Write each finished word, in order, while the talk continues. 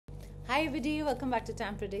Hi everybody, welcome back to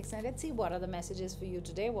Tam Predicts, and let's see what are the messages for you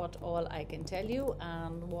today, what all I can tell you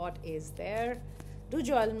and what is there. Do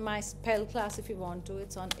join my spell class if you want to.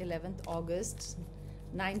 It's on 11th August,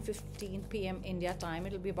 9:15 p.m. India time.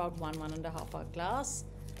 It'll be about one and a half hour class,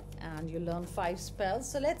 and you learn 5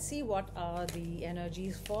 spells. So let's see what are the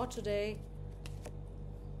energies for today.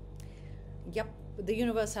 Yep, the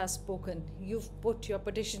universe has spoken. You've put your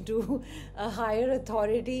petition to a higher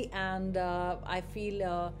authority, and I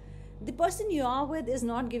feel the person you are with is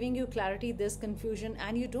not giving you clarity. There's confusion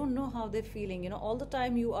and you don't know how they're feeling. All the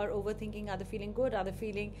time you are overthinking. Are they feeling good? Are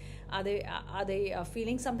they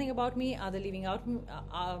feeling something about me? Are they leaving out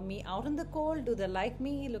me out in the cold? Do they like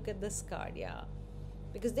me? Look at this card. Yeah,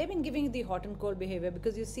 because they've been giving you the hot and cold behavior,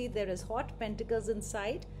 because you see there is hot pentacles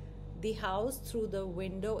inside the house. Through the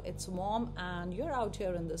window it's warm and you're out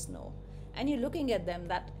here in the snow and you're looking at them.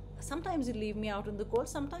 That sometimes you leave me out in the cold,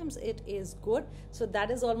 sometimes it is good. So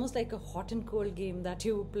that is almost like a hot and cold game that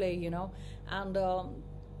you play, and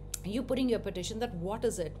you putting your petition that what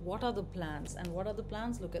is it, what are the plans, and what are the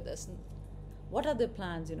plans. Look at this, what are the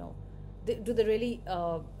plans. Do they really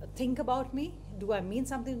think about me? Do I mean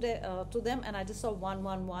something to them? And I just saw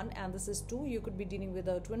 111, and this is 2. You could be dealing with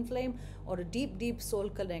a twin flame or a deep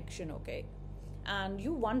soul connection, okay? And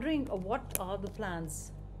you wondering what are the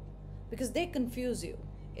plans, because they confuse you.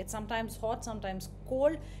 It's sometimes hot, sometimes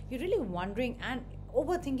cold. You're really wondering and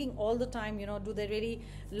overthinking all the time. Do they really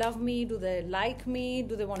love me? Do they like me?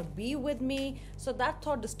 Do they want to be with me? So that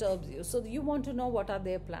thought disturbs you. So you want to know what are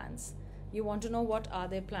their plans. You want to know what are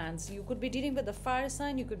their plans. You could be dealing with a fire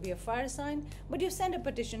sign. You could be a fire sign, but you've sent a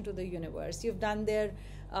petition to the universe. You've done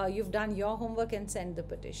your homework and sent the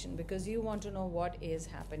petition because you want to know what is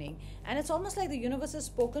happening. And it's almost like the universe has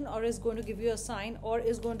spoken, or is going to give you a sign, or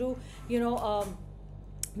is going to,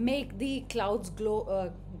 make the clouds glow.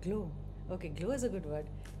 Okay, glow is a good word.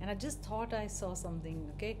 And I just thought I saw something.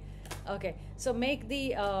 Okay, so make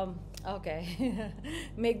the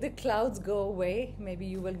make the clouds go away. Maybe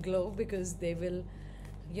you will glow, because they will,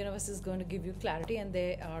 universe is going to give you clarity, and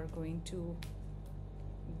they are going to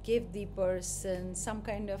give the person some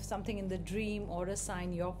kind of something in the dream or a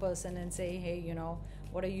sign, your person, and say, hey,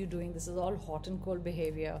 what are you doing? This is all hot and cold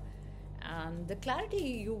behavior. And the clarity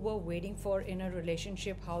you were waiting for in a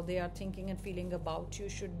relationship, how they are thinking and feeling about you,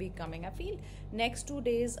 should be coming. I feel next 2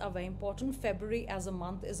 days are very important. February as a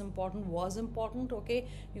month is important, was important. Okay,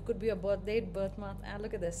 you could be a birth date, birth month, and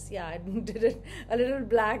look at this. Yeah, I did it a little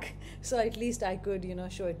black, so at least I could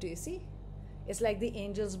show it to you. See, it's like the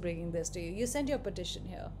angels bringing this to you. You sent your petition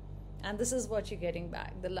here, and this is what you're getting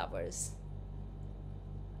back, the Lovers.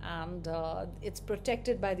 And it's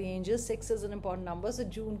protected by the angels. 6 is an important number, so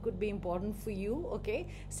June could be important for you. Okay,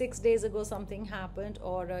 6 days ago something happened,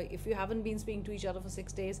 or if you haven't been speaking to each other for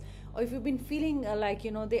 6 days, or if you've been feeling like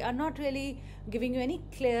they are not really giving you any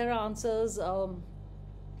clear answers.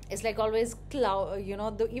 It's like always cloud.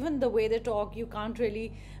 Even the way they talk, you can't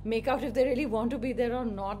really make out if they really want to be there or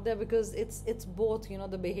not there, because it's both.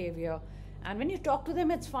 The behavior, and when you talk to them,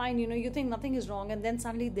 it's fine. You think nothing is wrong, and then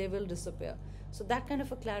suddenly they will disappear. So that kind of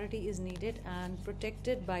a clarity is needed and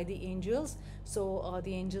protected by the angels. So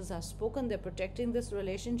the angels have spoken. They're protecting this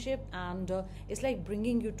relationship, and it's like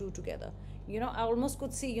bringing you two together. I almost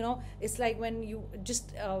could see, it's like when you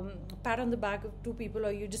just pat on the back of 2 people,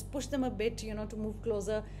 or you just push them a bit, to move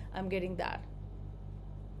closer. I'm getting that.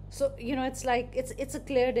 So, it's like, it's a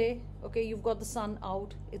clear day. Okay, you've got the sun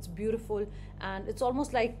out. It's beautiful. And it's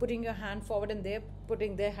almost like putting your hand forward, and they're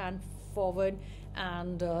putting their hand forward,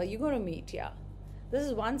 and you're going to meet. Yeah, this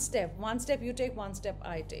is one step you take, one step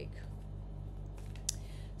I take.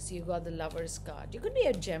 So you got the Lovers card. You could be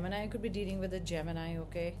a Gemini. You could be dealing with a Gemini.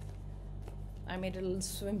 Okay, I made a little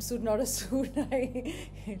swimsuit, not a suit. I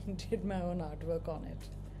did my own artwork on it.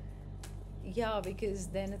 Yeah, because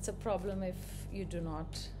then it's a problem if you do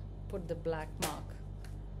not put the black mark.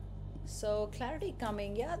 So clarity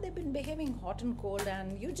coming. Yeah, they've been behaving hot and cold,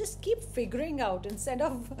 and you just keep figuring out. Instead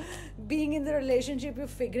of being in the relationship, you're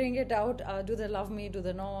figuring it out. Do they love me? Do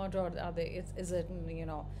they not? Or are they? Is it?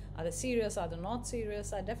 Are they serious? Are they not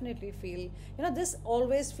serious? I definitely feel. This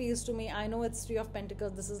always feels to me. I know it's 3 of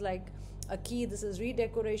Pentacles. This is like a key. This is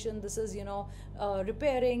redecoration. This is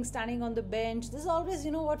repairing, standing on the bench. This is always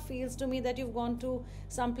what feels to me, that you've gone to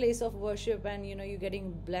some place of worship, and you're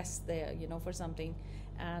getting blessed there. For something.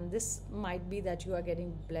 And this might be that you are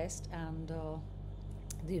getting blessed, and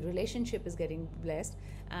the relationship is getting blessed,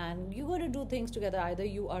 and you're going to do things together. Either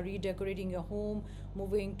you are redecorating your home,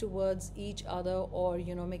 moving towards each other, or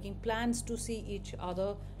making plans to see each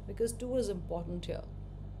other, because 2 is important here.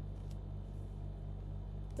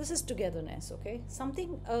 This is togetherness, okay?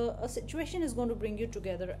 Something, a situation is going to bring you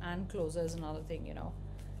together and closer is another thing,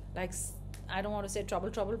 like, I don't want to say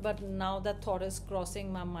trouble, but now that thought is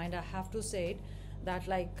crossing my mind, I have to say it, that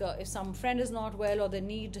like, if some friend is not well or they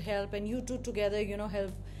need help, and you two together,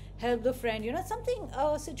 help the friend, something,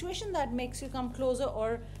 a situation that makes you come closer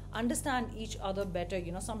or understand each other better.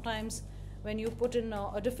 Sometimes when you put in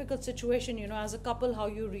a difficult situation, as a couple how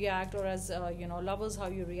you react, or as lovers how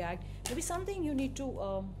you react, maybe something you need to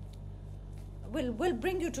will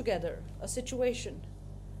bring you together, a situation.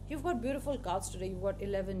 You've got beautiful cards today. You've got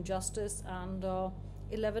 11 justice, and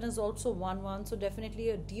 11 is also 1-1, so definitely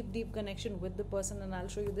a deep connection with the person. And I'll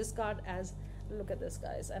show you this card as, look at this,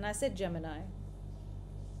 guys, and I said Gemini.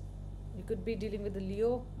 You could be dealing with the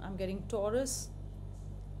Leo. I'm getting Taurus.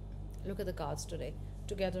 Look at the cards today.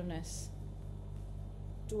 Togetherness,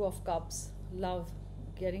 2 of Cups, love,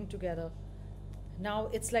 getting together. Now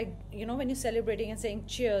it's like, when you're celebrating and saying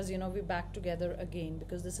cheers, we're back together again,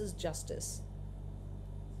 because this is justice.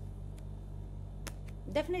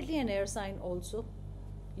 Definitely an air sign also.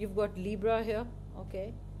 You've got Libra here,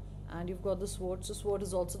 okay, and you've got the Sword. So Sword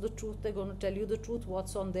is also the truth. They're going to tell you the truth,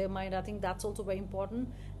 what's on their mind. I think that's also very important.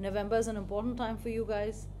 November is an important time for you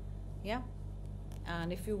guys. Yeah.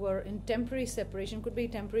 And if you were in temporary separation, could be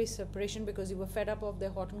temporary separation because you were fed up of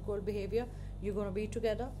their hot and cold behavior, you're going to be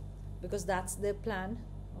together because that's their plan.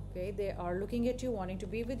 Okay, they are looking at you, wanting to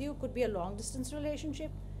be with you. Could be a long distance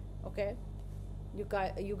relationship. Okay, you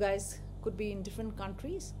guys could be in different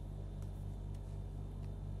countries.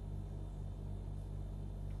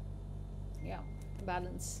 Yeah,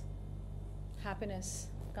 balance, happiness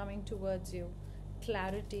coming towards you,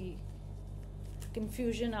 clarity,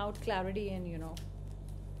 confusion out, clarity in,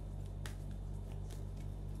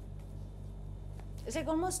 it's like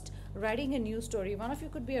almost writing a new story. One of you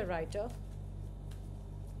could be a writer.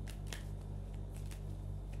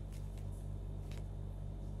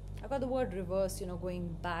 I got the word reverse,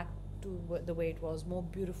 going back to the way it was, more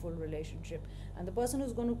beautiful relationship. And the person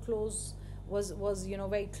who's going to close was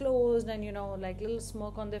very closed, and like little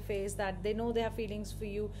smirk on their face, that they know they have feelings for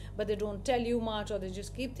you, but they don't tell you much, or they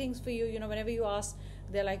just keep things for you. Whenever you ask,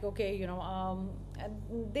 they're like, okay, and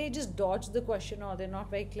they just dodge the question, or they're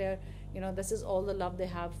not very clear. This is all the love they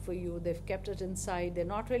have for you. They've kept it inside. They're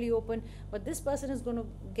not really open, but this person is going to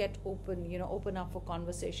get open, open up for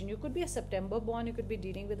conversation. You could be a September born. You could be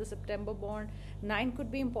dealing with a September born. 9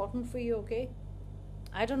 could be important for you, okay?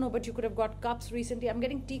 I don't know, but you could have got cups recently. I'm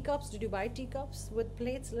getting teacups. Did you buy teacups with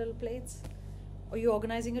plates, little plates? Or you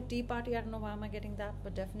organizing a tea party? I don't know why am I getting that,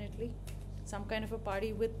 but definitely some kind of a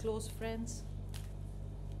party with close friends.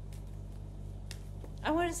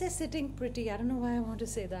 I want to say sitting pretty. I don't know why I want to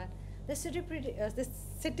say that. They're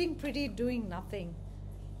sitting pretty doing nothing.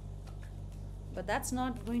 But that's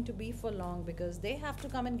not going to be for long, because they have to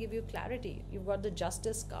come and give you clarity. You've got the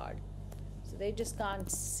Justice card. So they just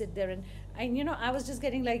can't sit there and I was just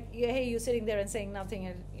getting like, hey, you're sitting there and saying nothing,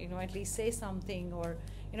 and at least say something. Or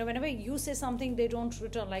whenever you say something, they don't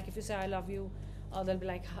return. Like if you say I love you, they'll be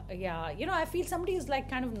like, yeah. I feel somebody is like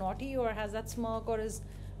kind of naughty, or has that smirk, or is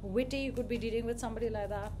witty. You could be dealing with somebody like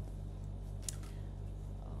that.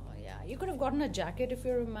 You could have gotten a jacket if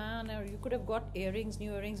you're a man, or you could have got earrings,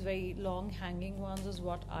 new earrings, very long hanging ones is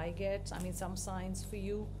what I get. I mean, some signs for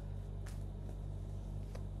you.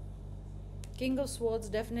 King of Swords,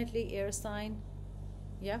 definitely air sign.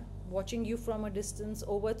 Yeah, watching you from a distance,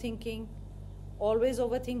 overthinking, always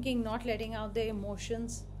overthinking, not letting out their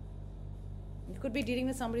emotions. You could be dealing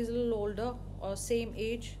with somebody who's a little older or same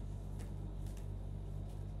age.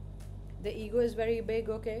 The ego is very big,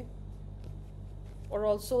 okay? Or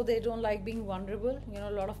also they don't like being vulnerable.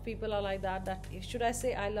 A lot of people are like that should I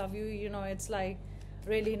say I love you, it's like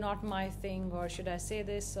really not my thing, or should I say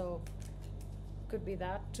this? So could be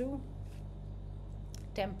that too.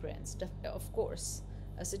 Temperance, of course,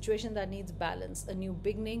 a situation that needs balance, a new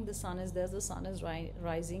beginning. The sun is there, the sun is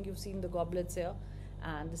rising. You've seen the goblets here,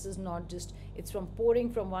 and this is not just, it's from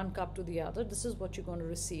pouring from one cup to the other. This is what you're going to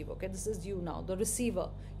receive, okay? This is you now, the receiver.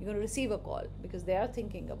 You're going to receive a call because they are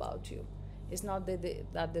thinking about you. It's not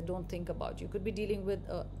that they don't think about you. You could be dealing with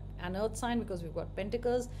an earth sign, because we've got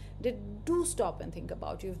pentacles. They do stop and think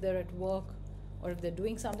about you if they're at work or if they're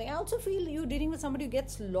doing something. I also feel you're dealing with somebody who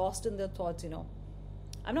gets lost in their thoughts,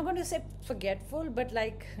 I'm not going to say forgetful, but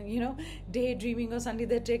like, daydreaming, or suddenly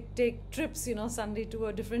they take trips, suddenly to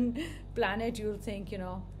a different planet, you'll think,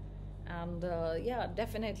 and yeah,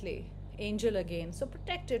 definitely angel again. So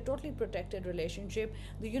protected, totally protected relationship.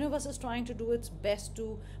 The universe is trying to do its best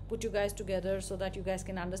to put you guys together so that you guys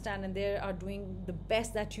can understand, and they are doing the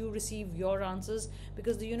best that you receive your answers,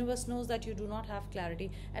 because the universe knows that you do not have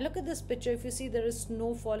clarity. And look at this picture. If you see, there is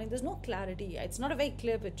snow falling. There's no clarity. It's not a very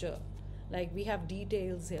clear picture. Like, we have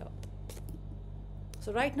details here.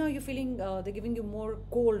 So right now you're feeling they're giving you more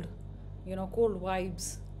cold, cold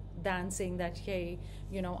vibes, than saying that, hey,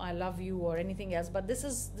 I love you or anything else. But this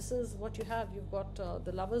is what you have. You've got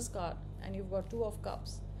the Lovers card, and you've got Two of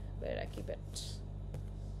Cups. Where I keep it?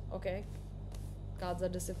 Okay, cards are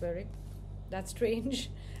disappearing. That's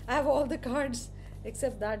strange. I have all the cards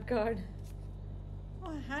except that card.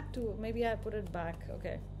 Oh, I had to. Maybe I put it back.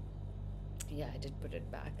 Okay, yeah, I did put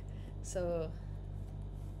it back. So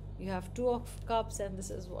you have Two of Cups, and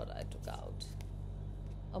this is what I took out.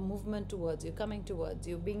 A movement towards you, coming towards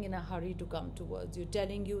you, being in a hurry to come towards you,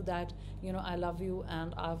 telling you that, I love you,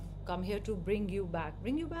 and I've come here to bring you back,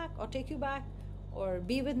 or take you back, or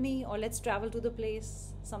be with me, or let's travel to the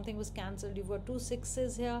place. Something was cancelled. You've got 2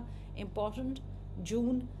 6s here. Important.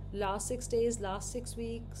 June, last 6 days, last 6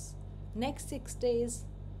 weeks, next 6 days.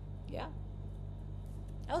 Yeah.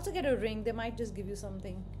 I also get a ring. They might just give you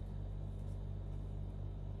something.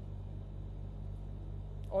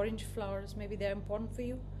 Orange flowers, maybe they're important for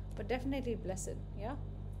you, but definitely blessed. Yeah,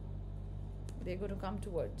 they're going to come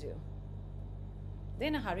towards you. They're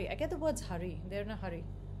in a hurry. I get the words hurry. They're in a hurry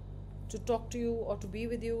to talk to you or to be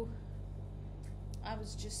with you. I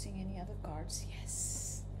was just seeing any other cards.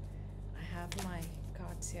 Yes, I have my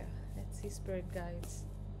cards here. Let's see, spirit guides.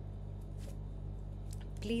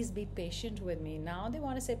 Please be patient with me. Now they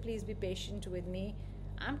want to say, please be patient with me.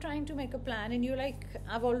 I'm trying to make a plan, and you're like,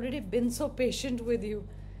 I've already been so patient with you.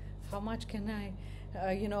 How much can I,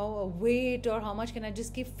 wait, or how much can I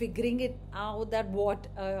just keep figuring it out, that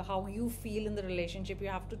how you feel in the relationship? You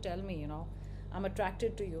have to tell me, I'm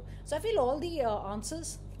attracted to you. So I feel all the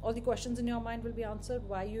answers, all the questions in your mind will be answered.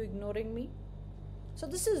 Why are you ignoring me? So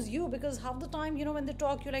this is you, because half the time, when they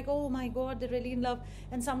talk, you're like, oh my God, they're really in love.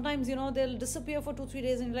 And sometimes, they'll disappear for 2-3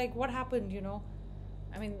 days, and you're like, what happened,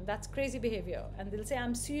 I mean, that's crazy behavior. And they'll say,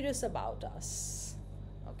 I'm serious about us.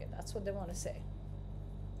 Okay, that's what they want to say.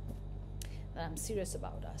 That I'm serious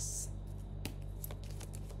about us.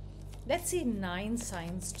 Let's see 9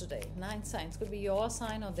 signs today. 9 signs. Could be your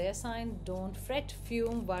sign or their sign. Don't fret,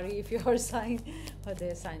 fume, worry if your sign or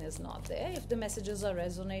their sign is not there. If the messages are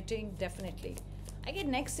resonating, definitely. I get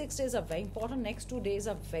next 6 days are very important. Next 2 days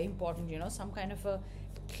are very important. Some kind of a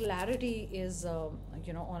clarity is, on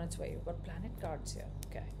its way. You've got planet cards here.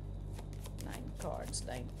 Okay. 9 cards,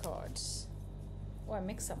 9 cards. Oh, I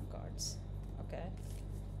mixed some cards. Okay.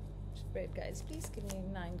 Great, guys. Please give me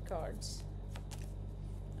 9 cards.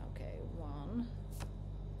 Okay. 1.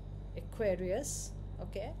 Aquarius.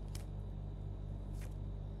 Okay.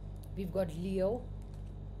 We've got Leo.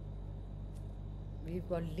 We've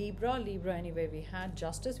got Libra. Libra, anyway, we had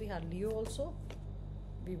Justice. We had Leo also.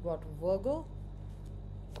 We've got Virgo.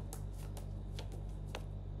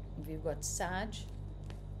 We've got Sag,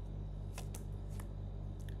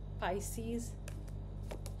 Pisces,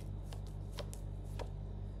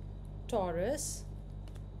 Taurus,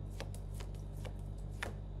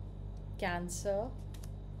 Cancer,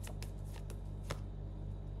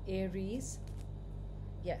 Aries.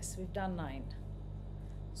 Yes, we've done 9.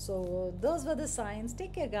 So those were the signs.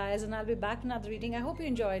 Take care, guys, and I'll be back in another reading. I hope you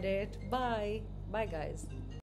enjoyed it. Bye. Bye, guys.